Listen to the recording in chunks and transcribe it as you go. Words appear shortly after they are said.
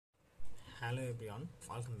Hello everyone,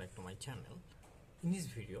 welcome back to my channel. In this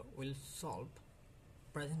video we'll solve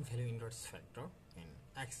present value inverse factor in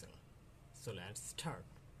Excel. So let's start.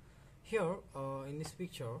 Here in this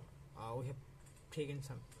picture we have taken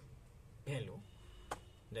some value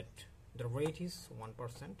that the rate is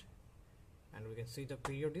 1% and we can see the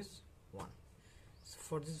period is 1. So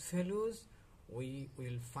for these values we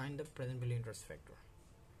will find the present value inverse factor.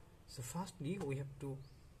 So firstly we have to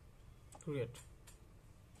create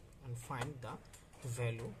and find the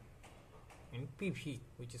value in PV,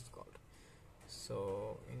 which is called.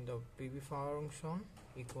 So in the PV function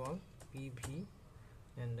equal PV,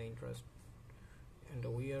 then the interest, and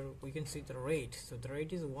we can see the rate. So the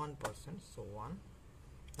rate is 1%, so 1,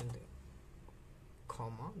 and the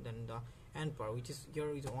comma, then the n per, which is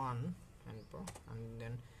here is 1 n per, and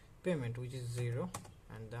then payment, which is 0,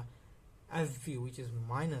 and the FV, which is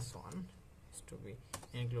 -1, is to be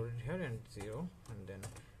included here, and 0, and then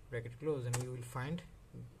bracket close, and we will find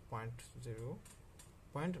 0.99.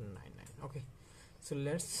 Okay, so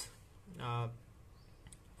let's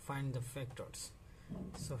find the factors.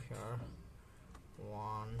 So here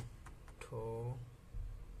 1, 2,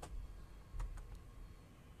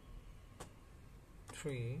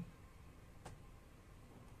 3,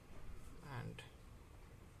 and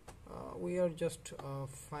we are just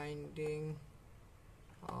finding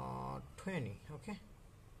 20. Okay,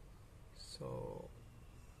 so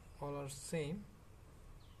all are same,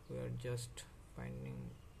 we are just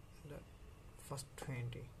finding the first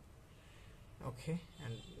 20. Okay,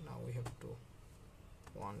 and now we have to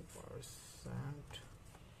 1%,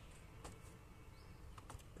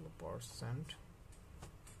 2%,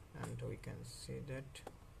 and we can see that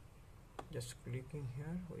just clicking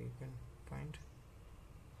here we can find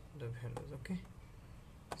the values. Okay,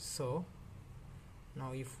 so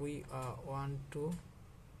now if we want to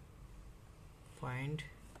find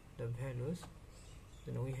the values,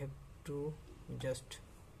 then we have to just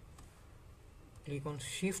click on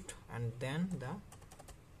shift and then the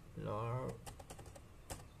lower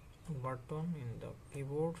button in the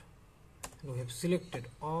keyboard. We have selected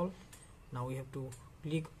all. Now we have to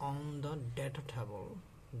click on the data table,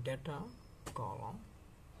 data column.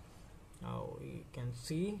 Now we can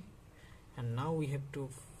see, and now we have to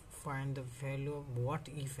find the value of what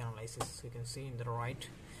if analysis. You can see in the right.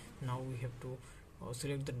 Now we have to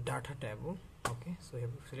select the data table. Okay, so we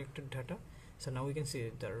have selected data. So now we can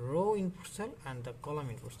see the row input cell and the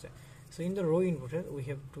column input cell. So in the row input cell we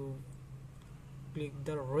have to click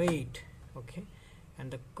the rate. Okay,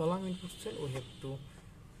 and the column input cell we have to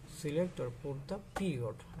select or put the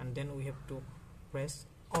period, and then we have to press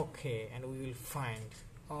OK, and we will find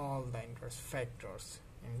all the inverse factors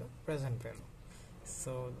in the present value.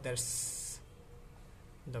 So that's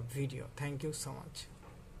the video. Thank you so much.